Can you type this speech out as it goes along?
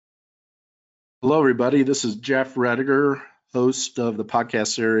Hello, everybody. This is Jeff Rediger, host of the podcast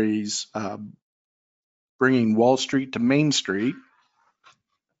series Bringing Wall Street to Main Street.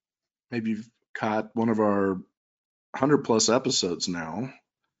 Maybe you've caught one of our 100+ episodes now.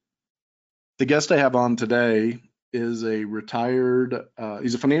 The guest I have on today is a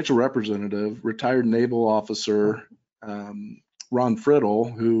he's a financial representative, retired naval officer, Ron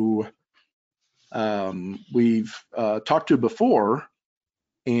Friddle, who we've talked to before.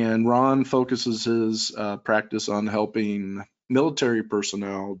 And Ron focuses his practice on helping military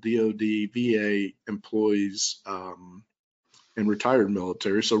personnel, DoD, VA employees, and retired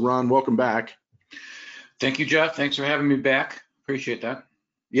military. So Ron, welcome back. Thank you, Jeff. Thanks for having me back. Appreciate that.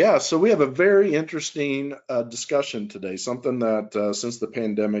 Yeah, so we have a very interesting discussion today, something that since the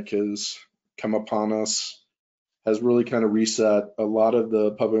pandemic has come upon us, has really kind of reset a lot of the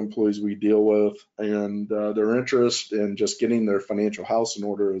public employees we deal with, and their interest in just getting their financial house in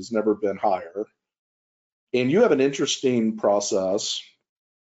order has never been higher. And you have an interesting process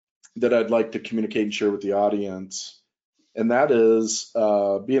that I'd like to communicate and share with the audience, and that is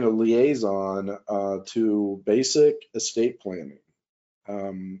being a liaison to basic estate planning.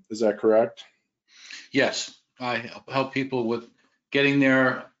 Is that correct? Yes, I help people with getting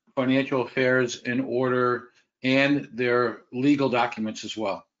their financial affairs in order and their legal documents as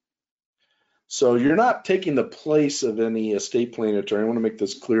well. So you're not taking the place of any estate planning attorney. I want to make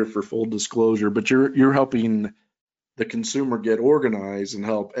this clear for full disclosure, but you're helping the consumer get organized and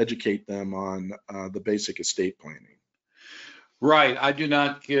help educate them on the basic estate planning. Right. I do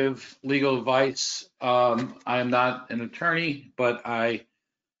not give legal advice. I am not an attorney, but I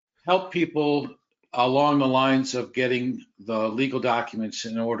help people along the lines of getting the legal documents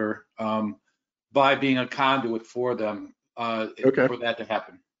in order by being a conduit for them for that to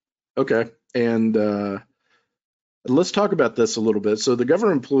happen. Okay. And let's talk about this a little bit. So the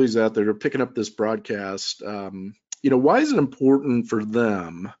government employees out there are picking up this broadcast. Why is it important for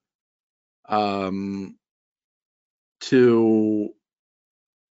them to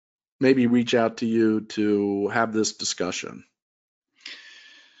maybe reach out to you to have this discussion?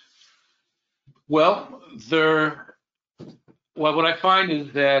 Well, what I find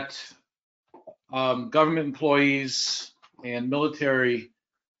is that government employees and military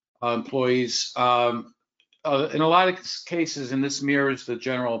employees, in a lot of cases, and this mirrors the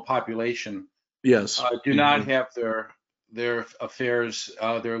general population, yes, do not have their affairs,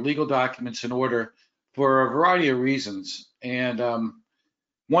 their legal documents in order for a variety of reasons. And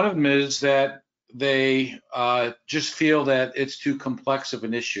one of them is that they just feel that it's too complex of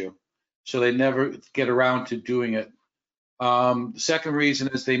an issue, so they never get around to doing it. The second reason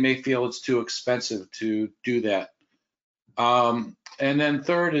is they may feel it's too expensive to do that. And then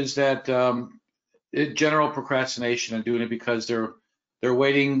third is that general procrastination and doing it because they're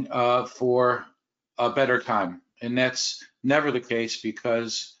waiting for a better time. And that's never the case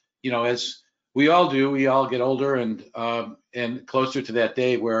because, as we all do, we all get older and closer to that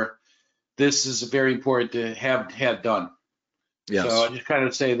day where this is very important to have had done. Yes. So I just kind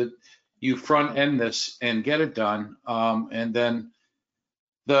of say that you front end this and get it done. And then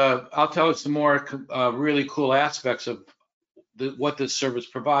I'll tell you some more really cool aspects of what this service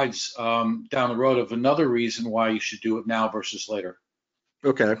provides down the road of another reason why you should do it now versus later.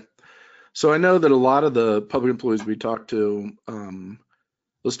 Okay. So I know that a lot of the public employees we talk to,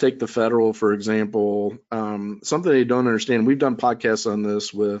 let's take the federal, for example, something they don't understand. We've done podcasts on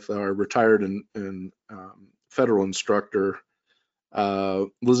this with our retired and federal instructor,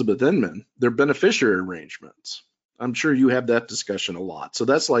 Elizabeth Inman, their beneficiary arrangements. I'm sure you have that discussion a lot. So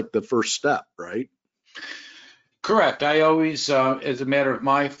that's like the first step, right? Correct. I always, as a matter of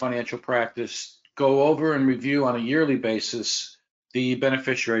my financial practice, go over and review on a yearly basis the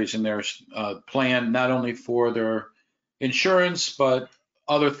beneficiaries in their plan, not only for their insurance, but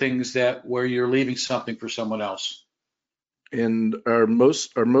other things where you're leaving something for someone else. And are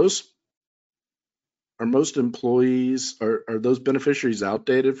most employees, are those beneficiaries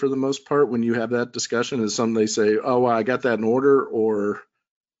outdated for the most part when you have that discussion? Is some they say, oh, well, I got that in order, or,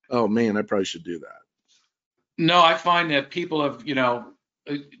 oh man, I probably should do that? No, I find that people have,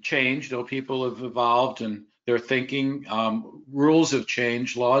 changed, or people have evolved and their thinking, rules have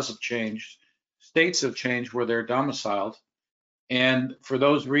changed, laws have changed, states have changed where they're domiciled. And for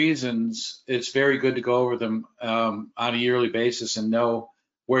those reasons, it's very good to go over them on a yearly basis and know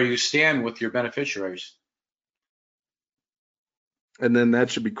where you stand with your beneficiaries. And then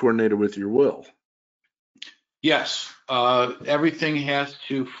that should be coordinated with your will. Yes, everything has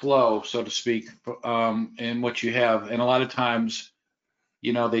to flow, so to speak, in what you have. And a lot of times,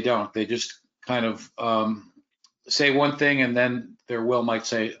 they don't. They just kind of say one thing and then their will might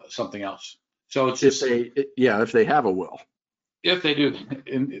say something else. So it's If just, if they have a will. if they do,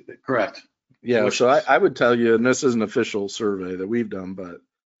 correct. Yeah, Which so is, I would tell you, and this is an official survey that we've done, but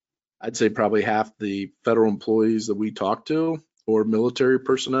I'd say probably half the federal employees that we talk to or military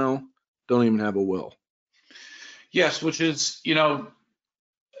personnel don't even have a will. yes, which is,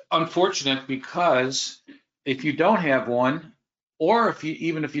 unfortunate, because if you don't have one, or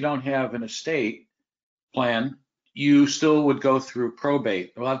even if you don't have an estate plan, you still would go through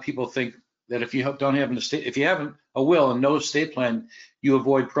probate. A lot of people think that if you don't have an estate, if you have a will and no estate plan, you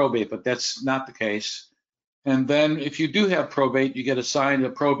avoid probate, but that's not the case. And then if you do have probate, you get assigned a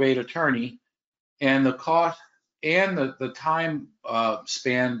probate attorney, and the cost and the time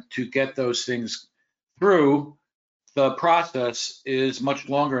span to get those things through the process is much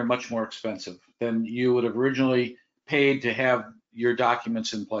longer and much more expensive than you would have originally paid to have your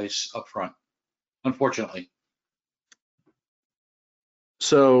documents in place up front, unfortunately.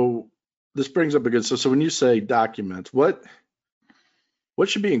 So this brings up a good, so when you say documents, what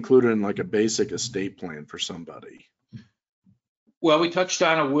should be included in like a basic estate plan for somebody? Well, we touched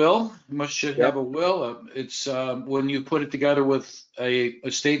on a will. You should have Yep. a will. It's when you put it together with a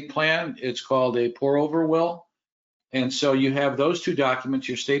estate plan, it's called a pour-over will. And so you have those two documents,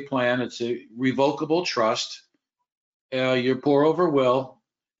 your estate plan, it's a revocable trust, your pour-over will,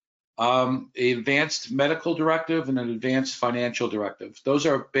 an advanced medical directive, and an advanced financial directive. Those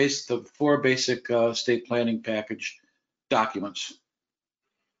are the four basic estate planning package documents.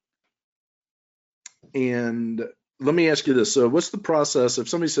 And let me ask you this. So what's the process if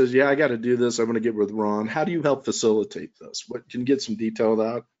somebody says, yeah, I got to do this, I'm going to get with Ron. How do you help facilitate this? What can you get some detail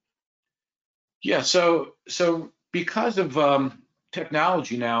about? Yeah, so because of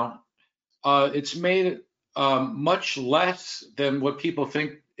technology now, it's made it much less than what people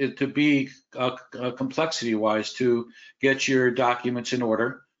think it to be complexity-wise to get your documents in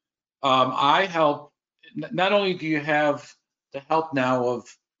order. I help. Not only do you have the help now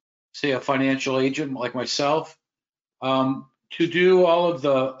of, say, a financial agent like myself, to do all of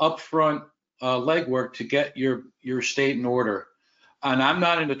the upfront legwork to get your estate in order. And I'm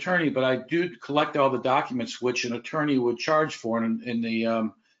not an attorney, but I do collect all the documents which an attorney would charge for in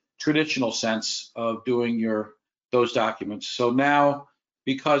the traditional sense of doing those documents. So now,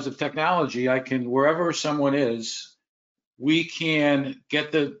 because of technology, I can, wherever someone is, we can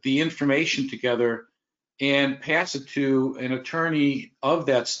get the information together and pass it to an attorney of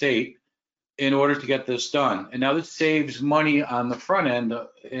that state in order to get this done. And now this saves money on the front end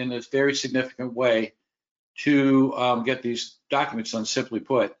in a very significant way to get these documents done, simply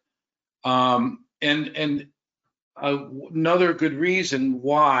put. And another good reason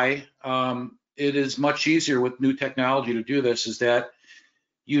why it is much easier with new technology to do this is that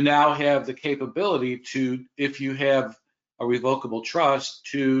you now have the capability to, if you have a revocable trust,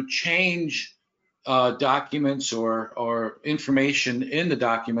 to change documents or information in the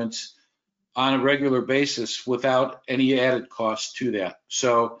documents on a regular basis without any added cost to that.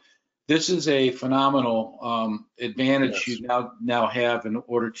 So this is a phenomenal advantage. Yes. You now have in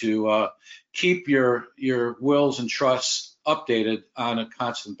order to keep your wills and trusts updated on a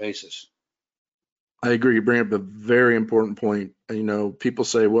constant basis. I agree. You bring up a very important point. People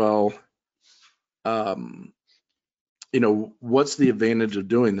say, well, what's the advantage of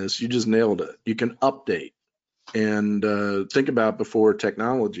doing this? You just nailed it. You can update. And think about before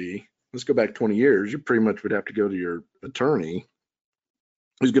technology, let's go back 20 years, you pretty much would have to go to your attorney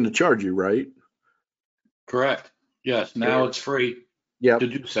who's going to charge you, right? Correct. Yes. Now it's free to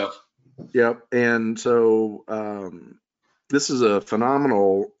do so. Yep. And so this is a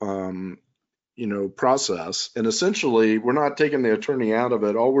phenomenal, process. And essentially, we're not taking the attorney out of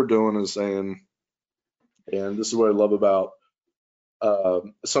it. All we're doing is saying, and this is what I love about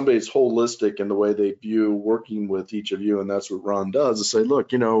somebody's holistic in the way they view working with each of you, and that's what Ron does, is say,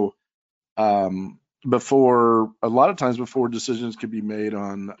 look, before a lot of times before decisions could be made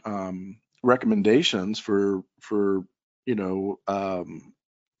on recommendations for new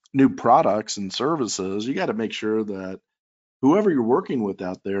products and services, you got to make sure that whoever you're working with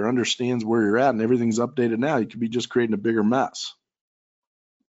out there understands where you're at and everything's updated now. You could be just creating a bigger mess.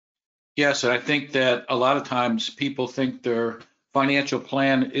 Yes, and I think that a lot of times people think their financial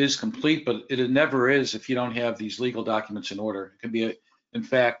plan is complete, but it never is if you don't have these legal documents in order. It can be, in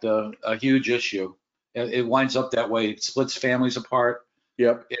fact, a huge issue. It winds up that way. It splits families apart.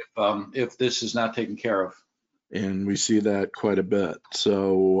 Yep. If this is not taken care of. And we see that quite a bit.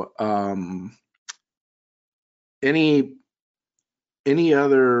 So, any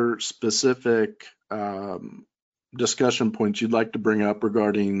other specific discussion points you'd like to bring up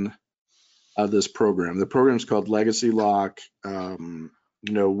regarding this program? The program is called Legacy Lock.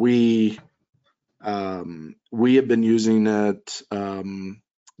 We We have been using it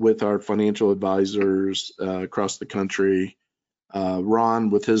with our financial advisors across the country. Ron,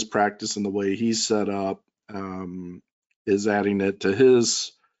 with his practice and the way he's set up, is adding it to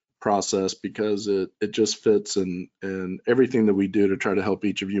his process because it just fits in everything that we do to try to help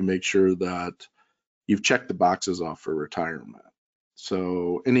each of you make sure that you've checked the boxes off for retirement.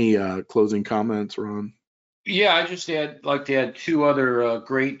 So any closing comments, Ron? Yeah, I just like to add two other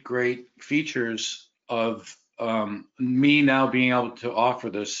great features of me now being able to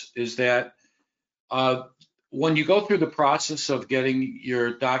offer this is that when you go through the process of getting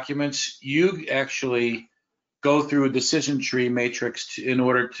your documents, you actually go through a decision tree matrix in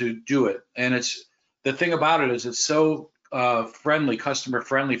order to do it. And it's the thing about it is it's so friendly, customer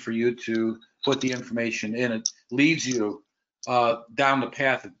friendly for you to put the information in. It leads you down the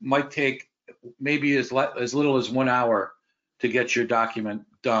path. It might take maybe as little as 1 hour to get your document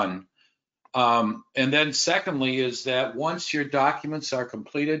done. And then secondly is that once your documents are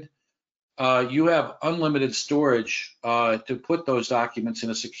completed, you have unlimited storage to put those documents in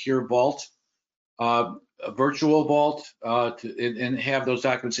a secure vault, a virtual vault, and have those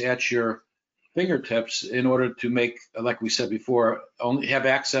documents at your fingertips in order to make, like we said before, only have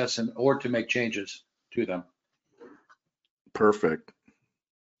access or to make changes to them. Perfect.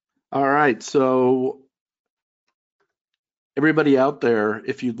 All right, so everybody out there,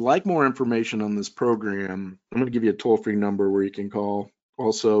 if you'd like more information on this program, I'm going to give you a toll-free number where you can call.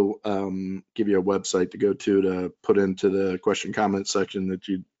 Also, give you a website to go to put into the question comment section that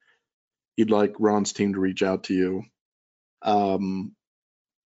you'd like Ron's team to reach out to you.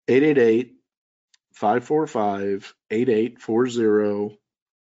 888-545-8840,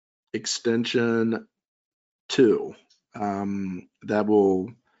 extension 2. That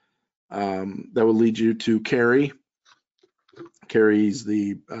will lead you to Carrie. Carrie's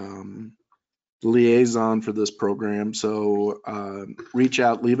the liaison for this program. So reach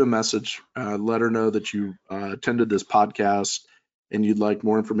out, leave a message, let her know that you attended this podcast and you'd like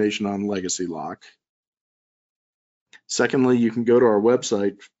more information on Legacy Lock. Secondly, you can go to our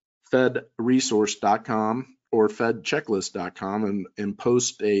website, fedresource.com or fedchecklist.com and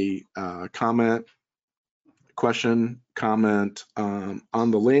post a question comment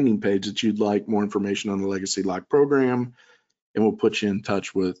on the landing page that you'd like more information on the Legacy Lock program, and we'll put you in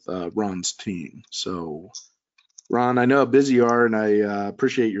touch with Ron's team. So, Ron, I know how busy you are, and I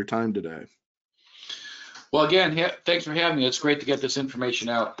appreciate your time today. Well, again, thanks for having me. It's great to get this information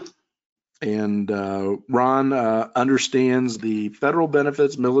out. And Ron understands the federal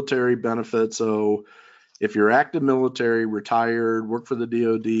benefits, military benefits. So if you're active military, retired, work for the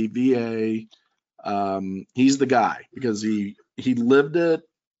DOD, VA, he's the guy because he lived it,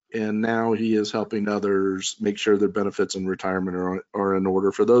 and now he is helping others make sure their benefits and retirement are in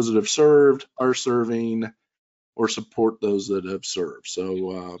order for those that have served, are serving, or support those that have served.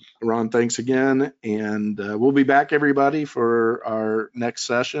 So Ron, thanks again, and we'll be back, everybody, for our next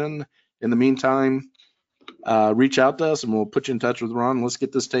session. In the meantime, reach out to us and we'll put you in touch with Ron. Let's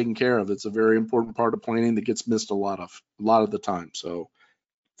get this taken care of. It's a very important part of planning that gets missed a lot of the time. So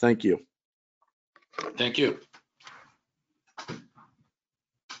thank you. Thank you.